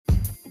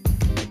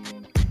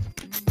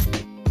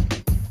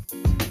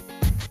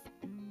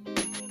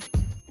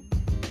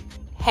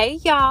Hey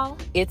y'all,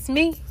 it's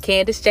me,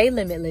 Candace J.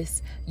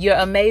 Limitless, your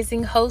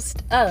amazing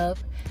host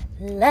of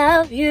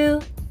Love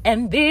You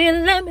and Be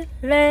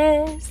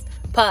Limitless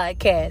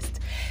podcast.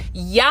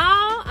 Y'all,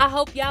 I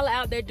hope y'all are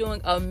out there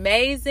doing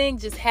amazing,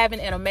 just having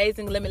an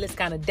amazing limitless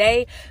kind of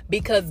day,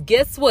 because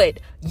guess what?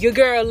 Your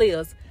girl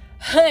is.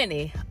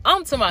 Honey,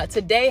 I'm talking about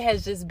today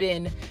has just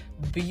been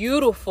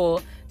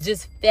beautiful,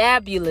 just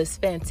fabulous,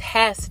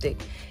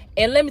 fantastic.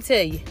 And let me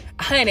tell you,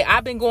 honey,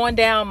 I've been going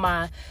down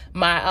my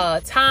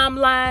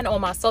timeline on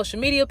my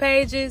social media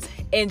pages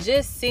and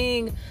just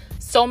seeing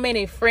so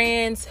many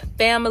friends,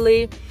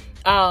 family,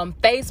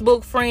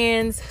 Facebook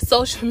friends,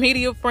 social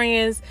media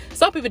friends,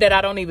 some people that I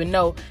don't even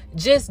know,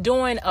 just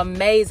doing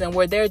amazing,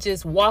 where they're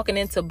just walking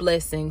into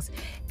blessings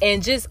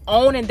and just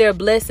owning their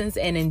blessings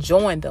and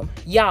enjoying them.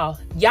 Y'all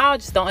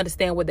just don't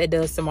understand what that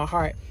does to my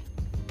heart.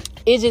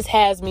 It just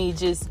has me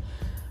just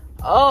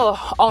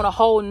on a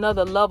whole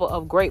nother level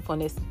of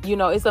gratefulness. You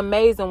know, it's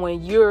amazing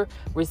when you're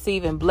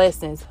receiving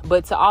blessings,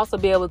 but to also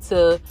be able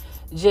to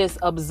just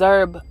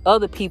observe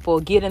other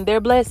people getting their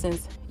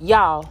blessings,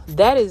 y'all,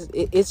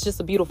 it's just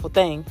a beautiful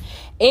thing.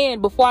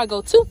 And before I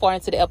go too far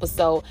into the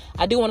episode,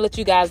 I do want to let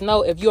you guys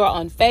know, if you are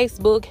on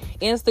Facebook,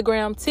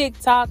 Instagram,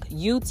 TikTok,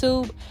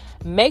 YouTube,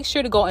 make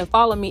sure to go and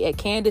follow me at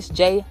Candace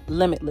J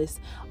Limitless.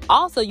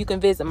 Also, you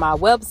can visit my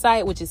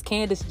website, which is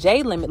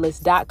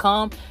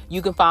CandaceJLimitless.com.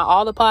 You can find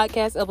all the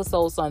podcast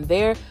episodes on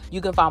there.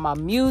 You can find my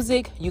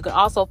music. You can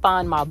also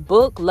find my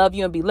book, Love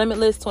You and Be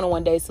Limitless,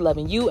 21 Days to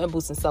Loving You and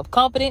Boosting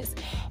Self-Confidence.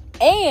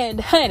 And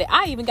honey,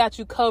 I even got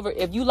you covered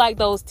if you like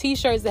those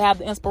t-shirts that have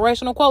the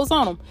inspirational quotes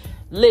on them.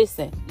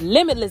 Listen,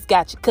 Limitless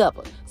got you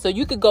covered. So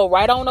you could go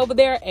right on over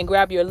there and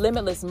grab your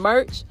Limitless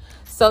merch.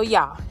 So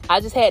y'all,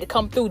 I just had to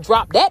come through,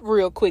 drop that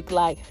real quick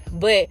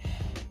but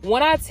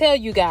when I tell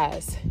you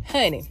guys,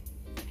 honey,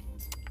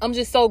 I'm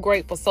just so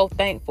grateful, so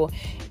thankful.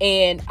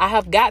 And I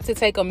have got to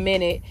take a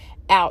minute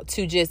out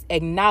to just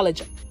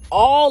acknowledge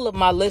all of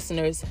my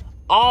listeners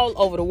all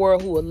over the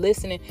world who are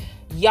listening.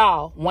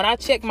 Y'all, when I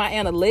check my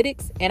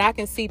analytics and I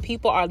can see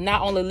people are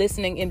not only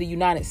listening in the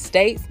United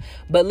States,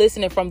 but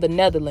listening from the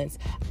Netherlands,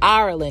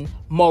 Ireland,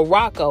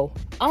 Morocco,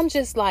 I'm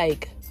just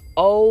like,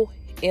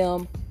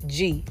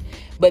 OMG.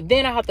 But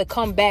then I have to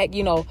come back,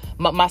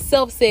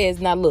 myself says,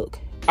 now look,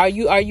 are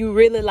you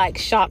really like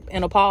shocked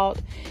and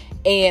appalled?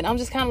 And I'm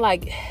just kind of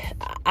like,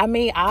 I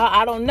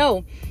don't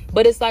know.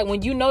 But it's like,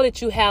 when you know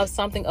that you have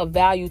something of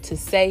value to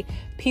say,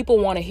 people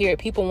want to hear it.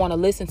 People want to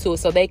listen to it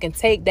so they can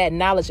take that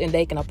knowledge and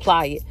they can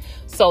apply it.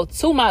 So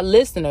to my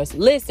listeners,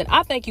 listen,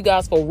 I thank you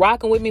guys for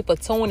rocking with me, for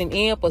tuning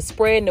in, for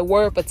spreading the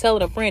word, for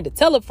telling a friend to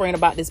tell a friend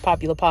about this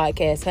popular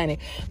podcast, honey,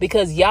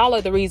 because y'all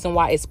are the reason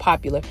why it's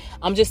popular.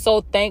 I'm just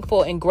so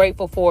thankful and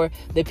grateful for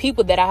the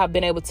people that I have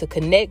been able to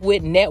connect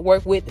with,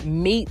 network with,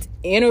 meet,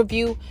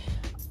 interview.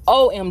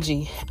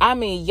 OMG.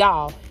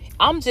 Y'all,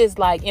 I'm just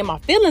like in my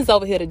feelings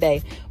over here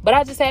today, but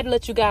I just had to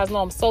let you guys know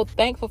I'm so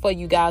thankful for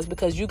you guys,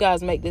 because you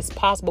guys make this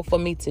possible for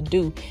me to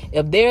do.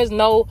 If there's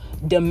no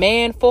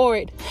demand for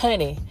it,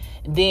 honey,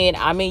 then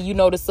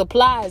the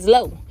supply is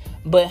low.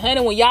 But honey,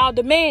 when y'all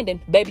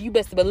demanding, baby, you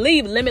best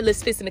believe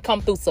Limitless fixing to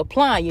come through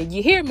supplying you.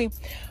 You hear me?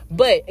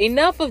 But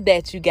enough of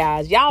that, you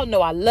guys. Y'all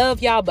know I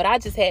love y'all, but I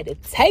just had to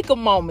take a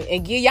moment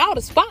and give y'all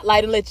the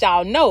spotlight and let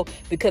y'all know,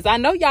 because I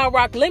know y'all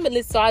rock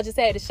Limitless. So I just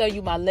had to show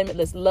you my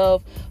limitless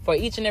love for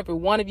each and every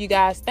one of you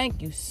guys.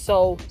 Thank you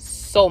so,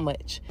 so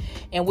much.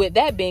 And with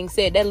that being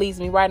said, that leads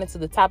me right into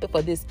the topic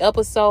for this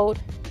episode.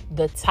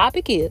 The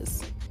topic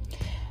is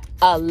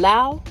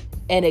allow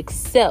and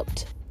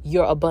accept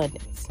your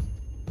abundance.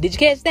 Did you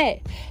catch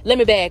that? Let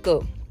me back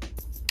up.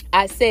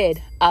 I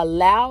said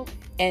allow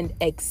and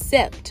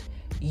accept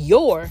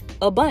your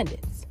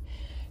abundance.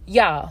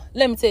 Y'all,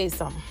 let me tell you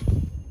something.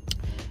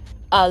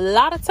 A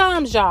lot of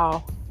times,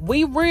 y'all,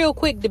 we real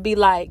quick to be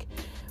like,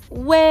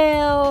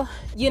 well,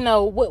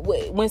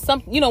 when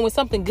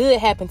something good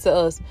happened to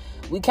us,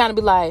 we kind of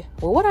be like,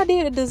 well, what I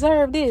did to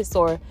deserve this?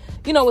 Or,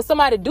 when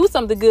somebody do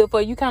something good for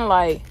you, you kind of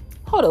like,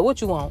 hold up,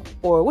 what you want?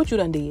 Or what you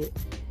done did?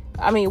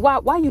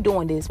 Why you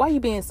doing this? Why you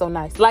being so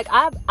nice? Like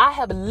I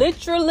have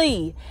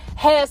literally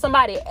had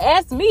somebody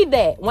ask me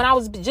that when I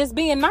was just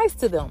being nice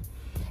to them.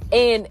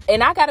 And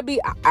I gotta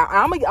be,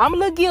 I'm a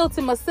little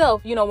guilty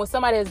myself. When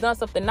somebody has done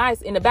something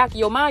nice, in the back of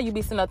your mind, you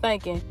be sitting there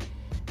thinking,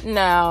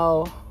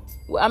 no,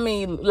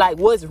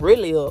 what's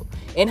really up?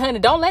 And honey,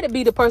 don't let it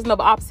be the person of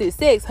opposite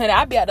sex. Honey,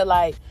 I be out there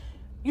like,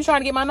 you trying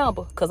to get my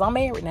number? Cause I'm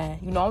married now.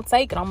 I'm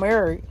taken, I'm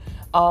married.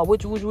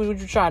 What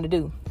you trying to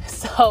do?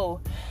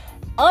 So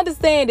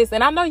understand this.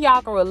 And I know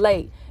y'all can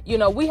relate.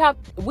 We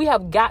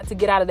have got to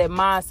get out of that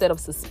mindset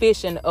of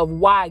suspicion of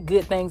why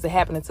good things are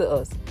happening to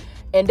us.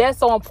 And that's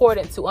so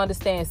important, to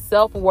understand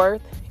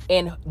self-worth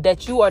and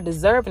that you are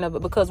deserving of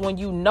it. Because when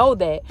you know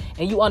that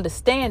and you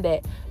understand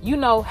that,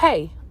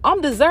 hey,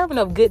 I'm deserving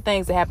of good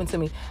things to happen to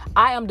me.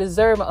 I am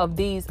deserving of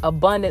these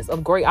abundance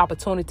of great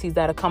opportunities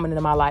that are coming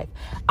into my life.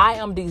 I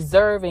am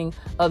deserving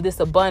of this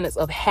abundance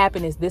of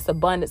happiness, this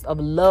abundance of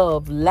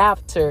love,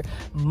 laughter,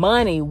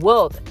 money,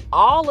 wealth,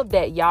 all of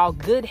that, y'all,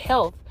 good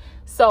health.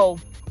 So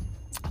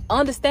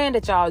understand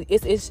that, y'all,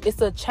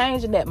 it's a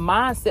change in that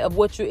mindset of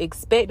what you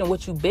expect and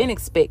what you've been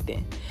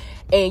expecting.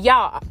 And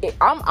y'all,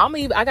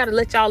 I gotta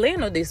let y'all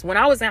in on this. When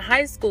I was in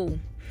high school,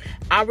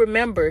 I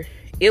remember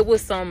it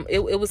was some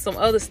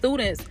other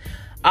students,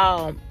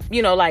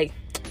 like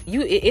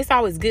it's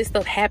always good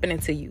stuff happening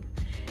to you.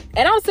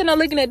 And I was sitting there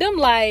looking at them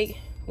like,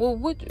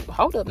 well,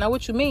 hold up, now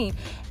what you mean?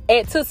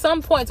 And to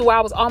some point to where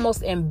I was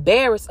almost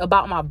embarrassed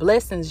about my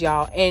blessings,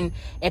 y'all. And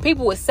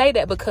people would say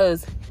that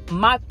because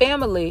my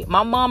family,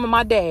 my mom and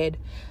my dad,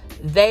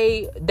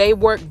 they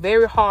worked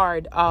very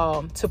hard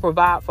to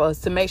provide for us,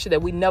 to make sure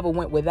that we never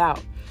went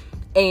without.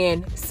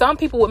 And some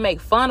people would make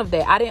fun of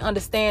that. I didn't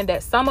understand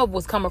that some of it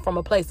was coming from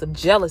a place of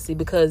jealousy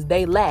because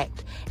they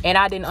lacked, and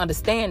I didn't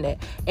understand that.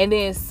 And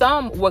then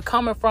some were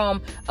coming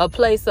from a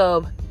place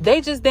of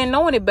they just didn't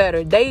know any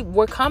better. They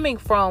were coming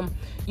from,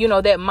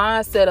 that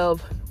mindset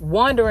of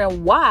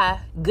wondering why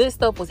good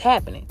stuff was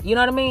happening. You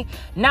know what I mean?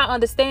 Not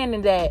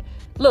understanding that,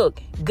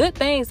 look, good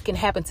things can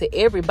happen to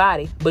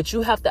everybody, but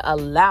you have to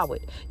allow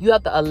it. You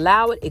have to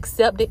allow it,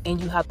 accept it, and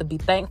you have to be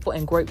thankful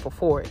and grateful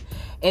for it.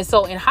 And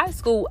so in high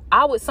school,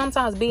 I would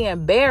sometimes be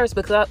embarrassed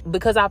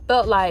because I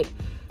felt like,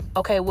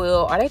 okay,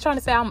 well, are they trying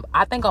to say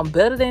I think I'm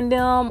better than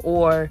them?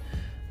 Or,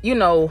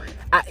 just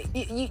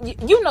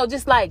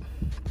like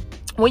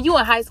when you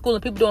in high school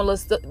and people doing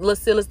little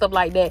silly stuff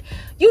like that,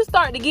 you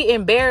start to get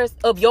embarrassed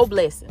of your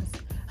blessings.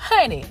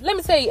 Honey, let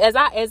me tell you, as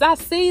I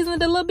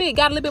seasoned a little bit,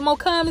 got a little bit more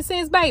common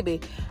sense, baby,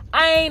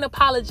 I ain't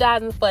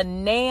apologizing for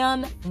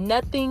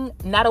nothing,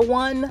 not a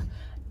one,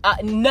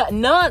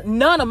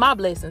 none of my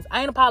blessings.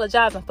 I ain't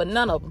apologizing for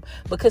none of them,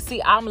 because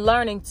see, I'm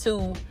learning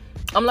to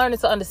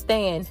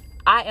understand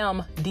I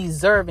am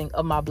deserving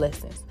of my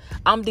blessings.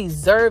 I'm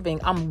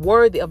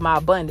worthy of my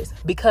abundance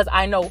because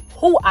I know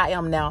who I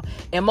am now.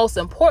 And most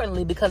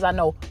importantly, because I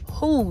know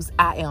whose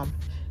I am.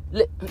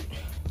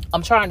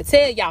 I'm trying to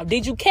tell y'all,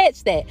 did you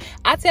catch that?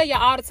 I tell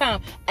y'all all the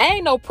time, I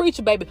ain't no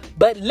preacher, baby,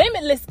 but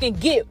limitless can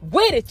get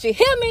with it. You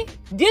hear me?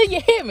 Do you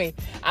hear me?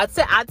 I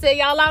tell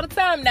y'all all the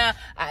time now,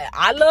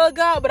 I love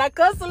God, but I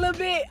cuss a little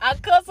bit.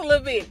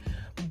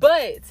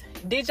 But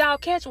did y'all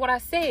catch what I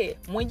said?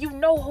 When you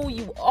know who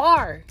you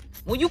are,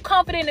 when you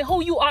confident in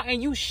who you are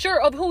and you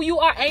sure of who you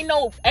are, ain't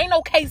no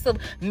case of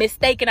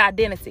mistaken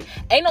identity.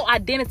 Ain't no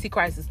identity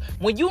crisis.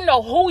 When you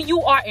know who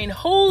you are and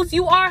whose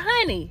you are,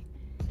 honey,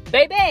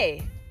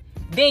 baby,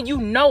 then you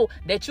know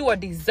that you are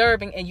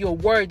deserving and you're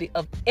worthy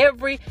of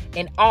every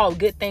and all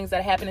good things that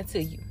are happening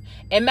to you.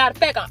 And matter of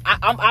fact,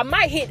 I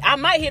might hit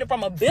it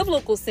from a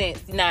biblical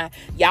sense. Now,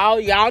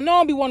 y'all know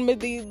I be wanting to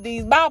make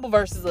these Bible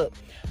verses up.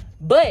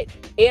 But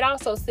it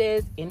also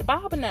says in the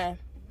Bible now,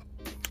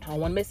 I don't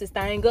want to mess this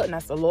thing up. And I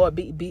said, Lord,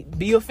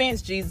 be a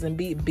fence, Jesus, and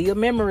be a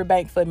memory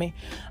bank for me.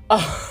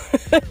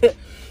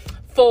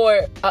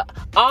 For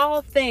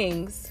all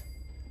things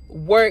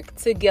work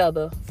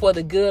together for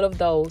the good of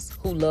those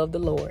who love the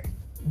Lord.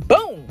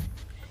 Boom.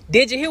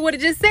 Did you hear what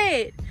it just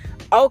said?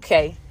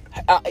 Okay.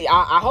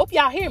 I hope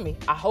y'all hear me.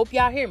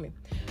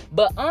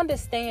 But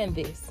understand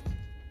this.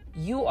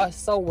 You are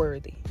so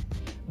worthy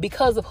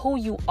because of who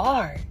you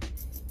are.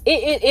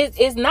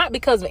 It's not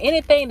because of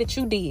anything that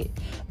you did,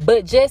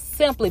 but just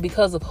simply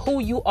because of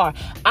who you are.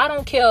 I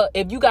don't care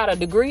if you got a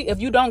degree,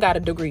 if you don't got a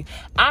degree.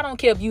 I don't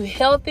care if you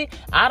healthy.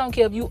 I don't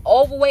care if you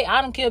overweight.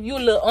 I don't care if you a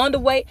little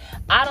underweight.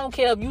 I don't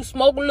care if you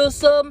smoke a little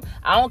something.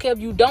 I don't care if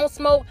you don't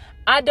smoke.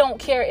 I don't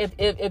care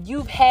if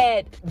you've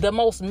had the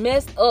most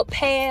messed up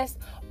past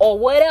or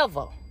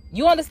whatever.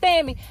 You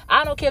understand me?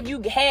 I don't care if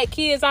you had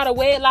kids out of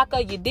wedlock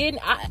or you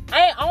didn't.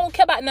 I don't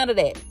care about none of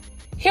that.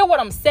 Hear what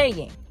I'm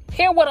saying.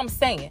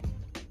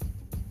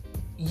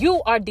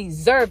 You are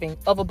deserving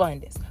of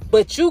abundance,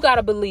 but you got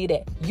to believe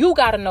that. You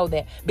got to know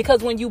that,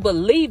 because when you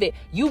believe it,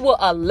 you will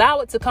allow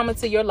it to come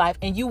into your life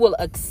and you will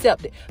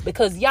accept it.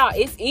 Because y'all,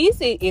 it's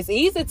easy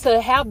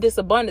to have this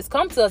abundance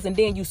come to us and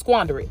then you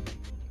squander it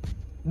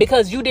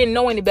because you didn't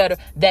know any better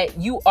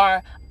that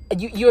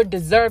you're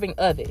deserving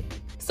of it.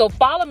 So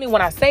follow me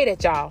when I say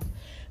that, y'all.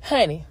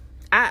 Honey,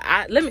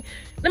 let me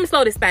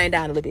slow this thing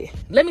down a little bit.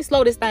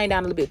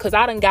 Because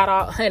I done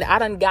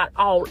got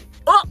all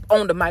up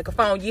on the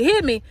microphone. You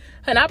hear me?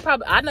 And I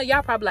know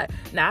y'all probably like,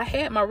 now I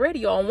had my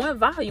radio on one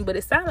volume, but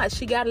it sounded like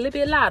she got a little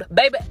bit louder.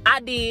 Baby,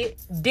 I did.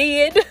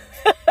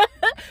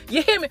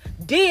 You hear me?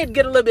 Did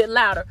get a little bit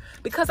louder,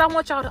 because I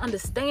want y'all to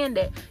understand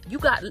that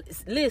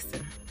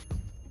listen.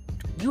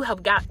 You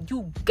got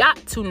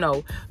to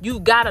know. You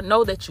got to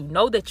know that you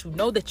know that you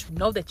know that you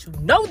know that you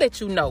know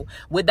that you know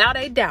without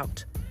a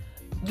doubt.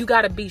 You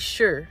got to be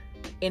sure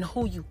in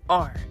who you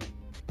are.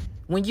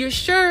 When you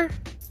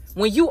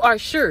are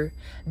sure,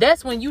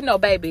 that's when you know,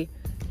 baby,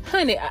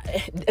 honey,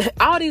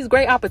 all these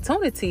great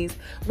opportunities,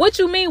 what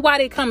you mean why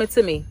they coming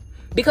to me?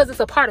 Because it's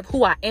a part of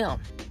who I am.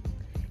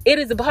 It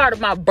is a part of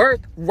my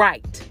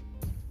birthright.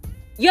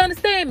 You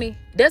understand me?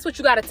 That's what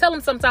you got to tell them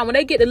sometimes when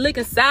they get to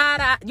looking side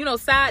eye,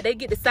 they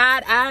get the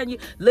side eye and you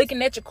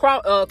looking at your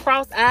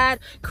cross-eyed,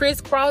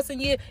 crisscrossing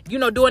you,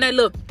 doing that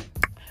look.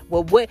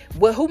 Well, who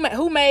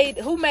made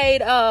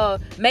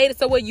it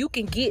so where you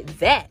can get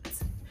that?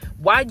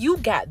 Why you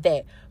got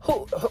that?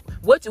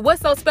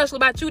 What's so special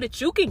about you that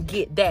you can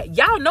get that?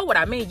 Y'all know what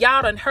I mean.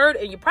 Y'all done heard,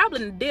 and you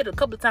probably did a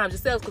couple of times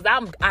yourselves,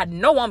 because I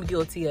know I'm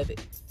guilty of it.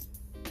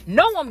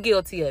 I'm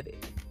guilty of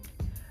it.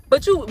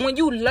 But when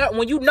you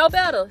know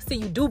better, see,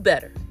 you do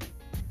better.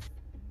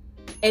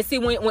 And see,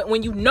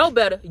 when you know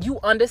better, you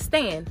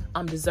understand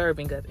I'm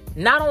deserving of it.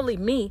 Not only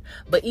me,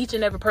 but each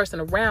and every person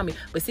around me.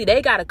 But see,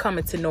 they got to come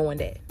into knowing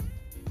that.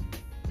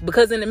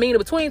 Because in the mean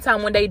between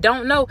time, when they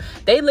don't know,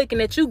 they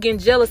looking at you, getting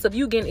jealous of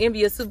you, getting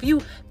envious of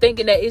you,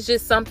 thinking that it's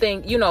just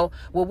something, well,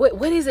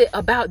 what is it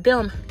about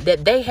them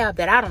that they have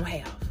that I don't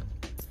have?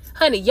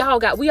 Honey,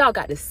 we all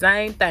got the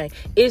same thing.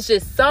 It's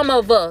just some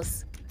of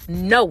us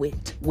know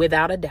it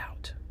without a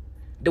doubt.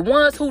 The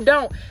ones who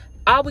don't,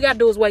 all we got to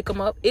do is wake them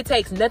up. It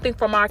takes nothing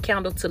from our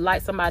candle to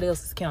light somebody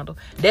else's candle.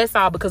 That's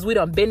all, because we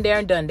done been there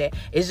and done that.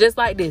 It's just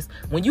like this.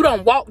 When you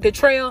don't walk the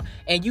trail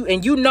and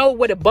you know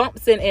where the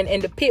bumps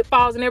and the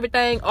pitfalls and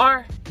everything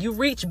are, you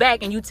reach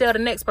back and you tell the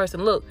next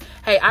person, look,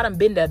 hey, I done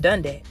been there,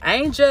 done that. I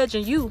ain't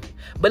judging you,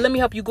 but let me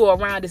help you go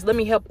around this. Let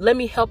me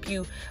help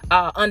you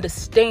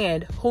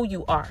understand who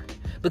you are.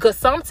 Because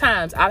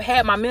sometimes I've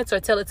had my mentor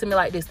tell it to me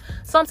like this.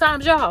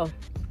 Sometimes, y'all,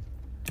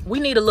 we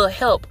need a little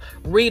help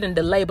reading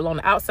the label on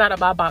the outside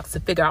of our box to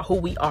figure out who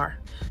we are.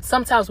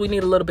 Sometimes we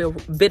need a little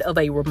bit of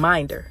a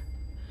reminder.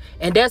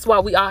 And that's why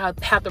we all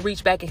have to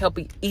reach back and help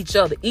each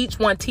other. Each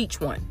one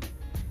teach one.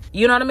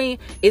 You know what I mean?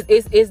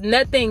 It's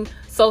nothing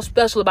so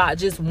special about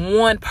just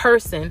one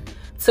person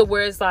to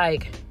where it's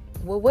like,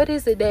 well, what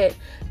is it that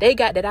they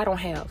got that I don't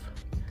have?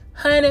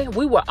 Honey,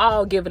 we were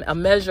all given a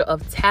measure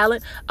of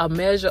talent, a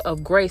measure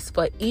of grace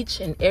for each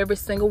and every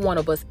single one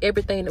of us,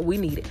 everything that we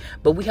needed.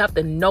 But we have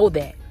to know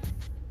that.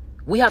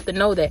 We have to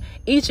know that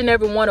each and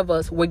every one of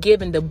us were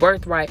given the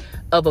birthright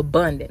of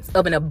abundance,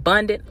 of an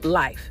abundant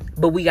life.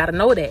 But we got to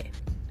know that.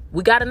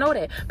 We got to know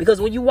that, because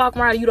when you walk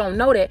around and you don't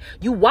know that,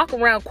 you walk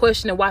around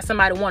questioning why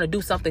somebody want to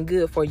do something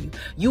good for you.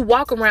 You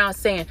walk around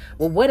saying,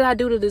 well, what did I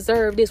do to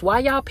deserve this? Why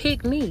y'all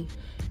pick me?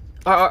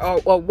 Or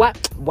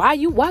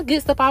why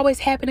good stuff always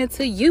happening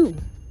to you?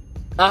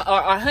 Or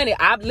honey,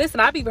 I've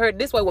even heard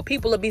this way where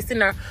people will be sitting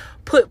there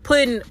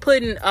putting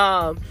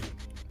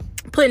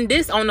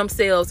this on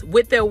themselves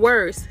with their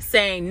words,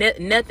 saying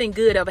nothing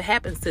good ever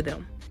happens to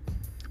them.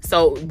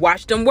 So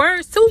watch them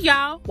words too,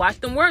 y'all. Watch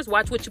them words.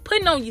 Watch what you're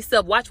putting on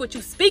yourself. Watch what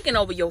you're speaking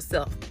over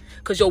yourself,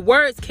 because your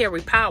words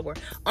carry power.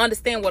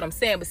 Understand what I'm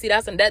saying? But see,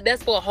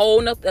 that's for a whole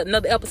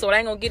another episode. I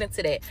ain't gonna get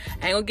into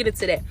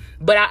that.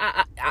 But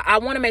I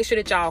want to make sure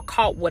that y'all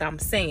caught what I'm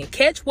saying.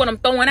 Catch what I'm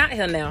throwing out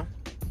here now.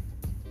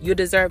 You're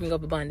deserving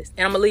of abundance,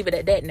 and I'm gonna leave it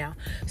at that now.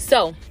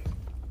 So,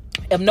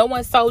 if no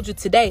one told you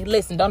today,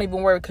 listen, don't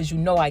even worry, because you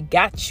know I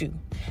got you.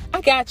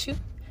 I got you.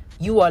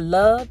 You are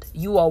loved,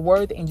 you are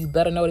worthy, and you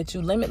better know that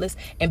you're limitless.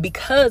 And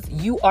because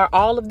you are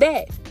all of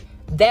that,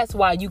 that's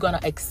why you're going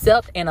to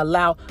accept and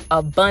allow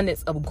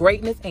abundance of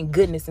greatness and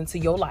goodness into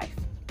your life.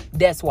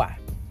 That's why.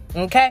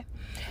 Okay?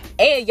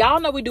 And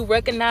y'all know we do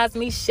Recognize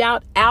Me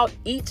shout out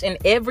each and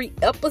every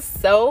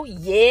episode.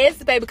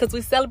 Yes, baby, because we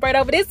celebrate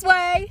over this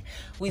way.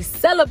 We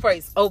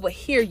celebrate over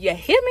here. You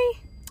hear me?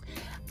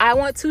 I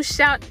want to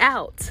shout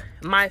out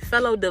my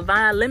fellow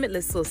divine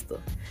limitless sister,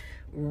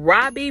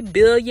 Robbie $1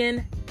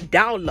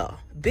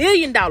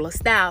 billion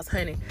styles,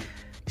 honey.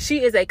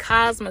 She is a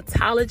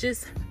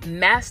cosmetologist,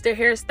 master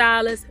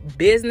hairstylist,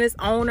 business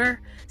owner,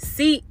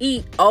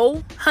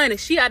 CEO. Honey,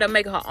 she had to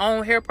make her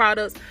own hair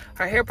products.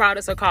 Her hair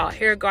products are called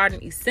Hair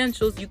Garden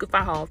Essentials. You can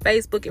find her on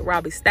Facebook at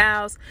Robbie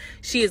Styles.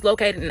 She is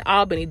located in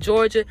Albany,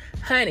 Georgia.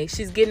 Honey,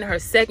 she's getting her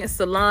second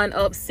salon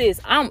up.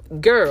 Sis, I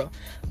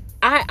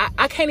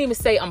can't even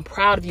say I'm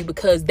proud of you,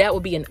 because that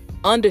would be an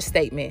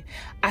understatement.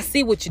 I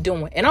see what you're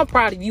doing, and I'm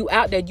proud of you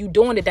out there. You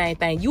doing the dang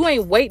thing. You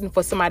ain't waiting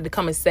for somebody to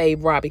come and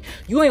save Robbie.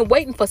 You ain't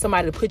waiting for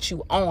somebody to put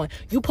you on.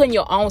 You putting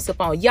your own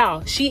stuff on.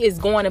 Y'all, she is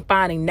going and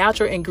finding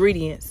natural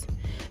ingredients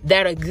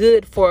that are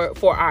good for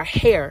our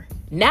hair.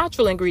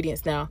 Natural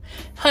ingredients now.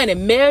 Honey,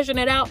 measuring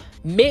it out,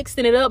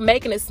 mixing it up,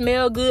 making it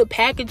smell good,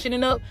 packaging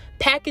it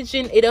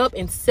up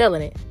and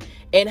selling it.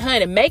 And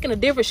honey, making a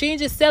difference. She ain't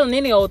just selling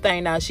any old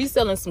thing now. She's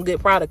selling some good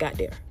product out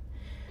there.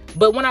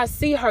 But when I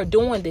see her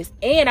doing this,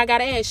 and I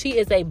gotta add, she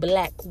is a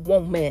Black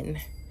woman.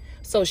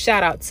 So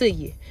shout out to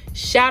you.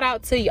 Shout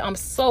out to you. I'm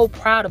so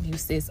proud of you,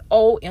 sis.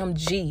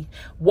 OMG.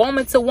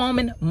 Woman to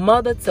woman,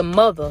 mother to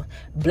mother,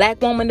 Black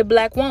woman to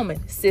Black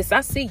woman. Sis, I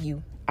see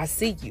you. I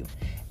see you.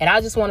 And I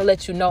just want to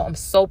let you know I'm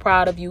so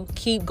proud of you.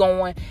 Keep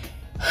going.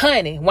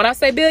 Honey, when I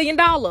say $1 billion,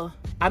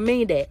 I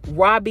mean that.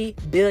 Robbie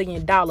 $1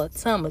 billion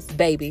Thomas,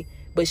 baby.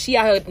 But she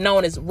out here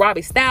known as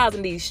Robbie Styles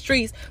in these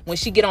streets when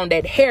she get on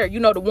that hair. You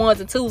know, the ones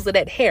and twos of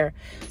that hair.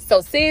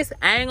 So, sis,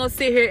 I ain't going to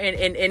sit here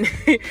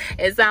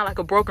and sound like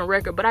a broken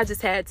record. But I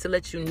just had to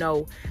let you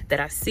know that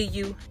I see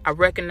you. I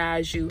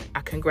recognize you.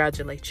 I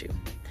congratulate you.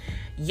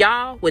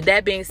 Y'all, with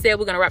that being said,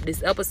 we're going to wrap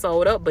this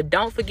episode up. But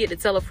don't forget to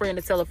tell a friend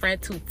to tell a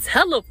friend to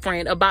tell a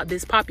friend about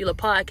this popular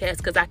podcast,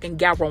 because I can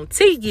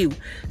guarantee you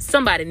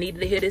somebody needed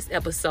to hear this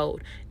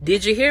episode.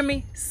 Did you hear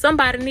me?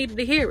 Somebody needed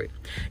to hear it.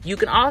 You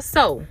can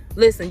also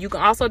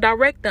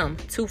direct them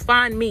to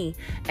find me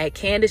at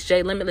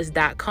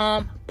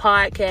CandiceJLimitless.com,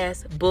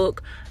 podcast,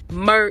 book,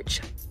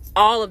 merch,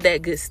 all of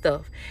that good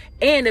stuff.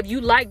 And if you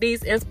like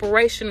these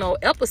inspirational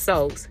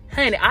episodes,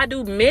 honey, I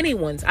do many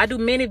ones. I do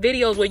many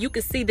videos where you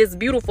can see this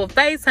beautiful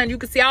face, honey. You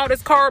can see all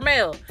this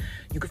caramel.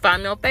 You can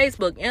find me on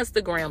Facebook,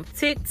 Instagram,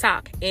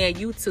 TikTok, and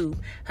YouTube.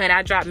 Honey,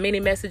 I drop many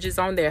messages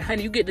on there.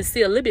 Honey, you get to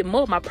see a little bit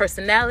more of my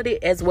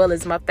personality as well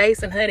as my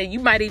face. And honey,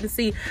 you might even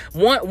see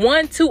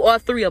one, 2, or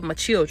 3 of my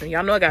children.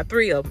 Y'all know I got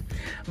 3 of them.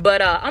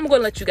 But I'm going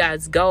to let you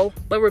guys go.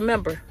 But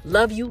remember,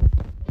 love you.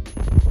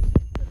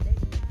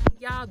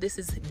 Y'all, this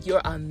is your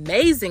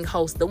amazing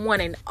host, the one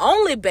and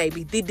only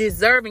baby, the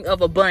deserving of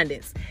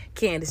abundance,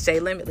 Candice J.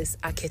 Limitless.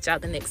 I'll catch y'all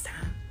the next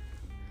time.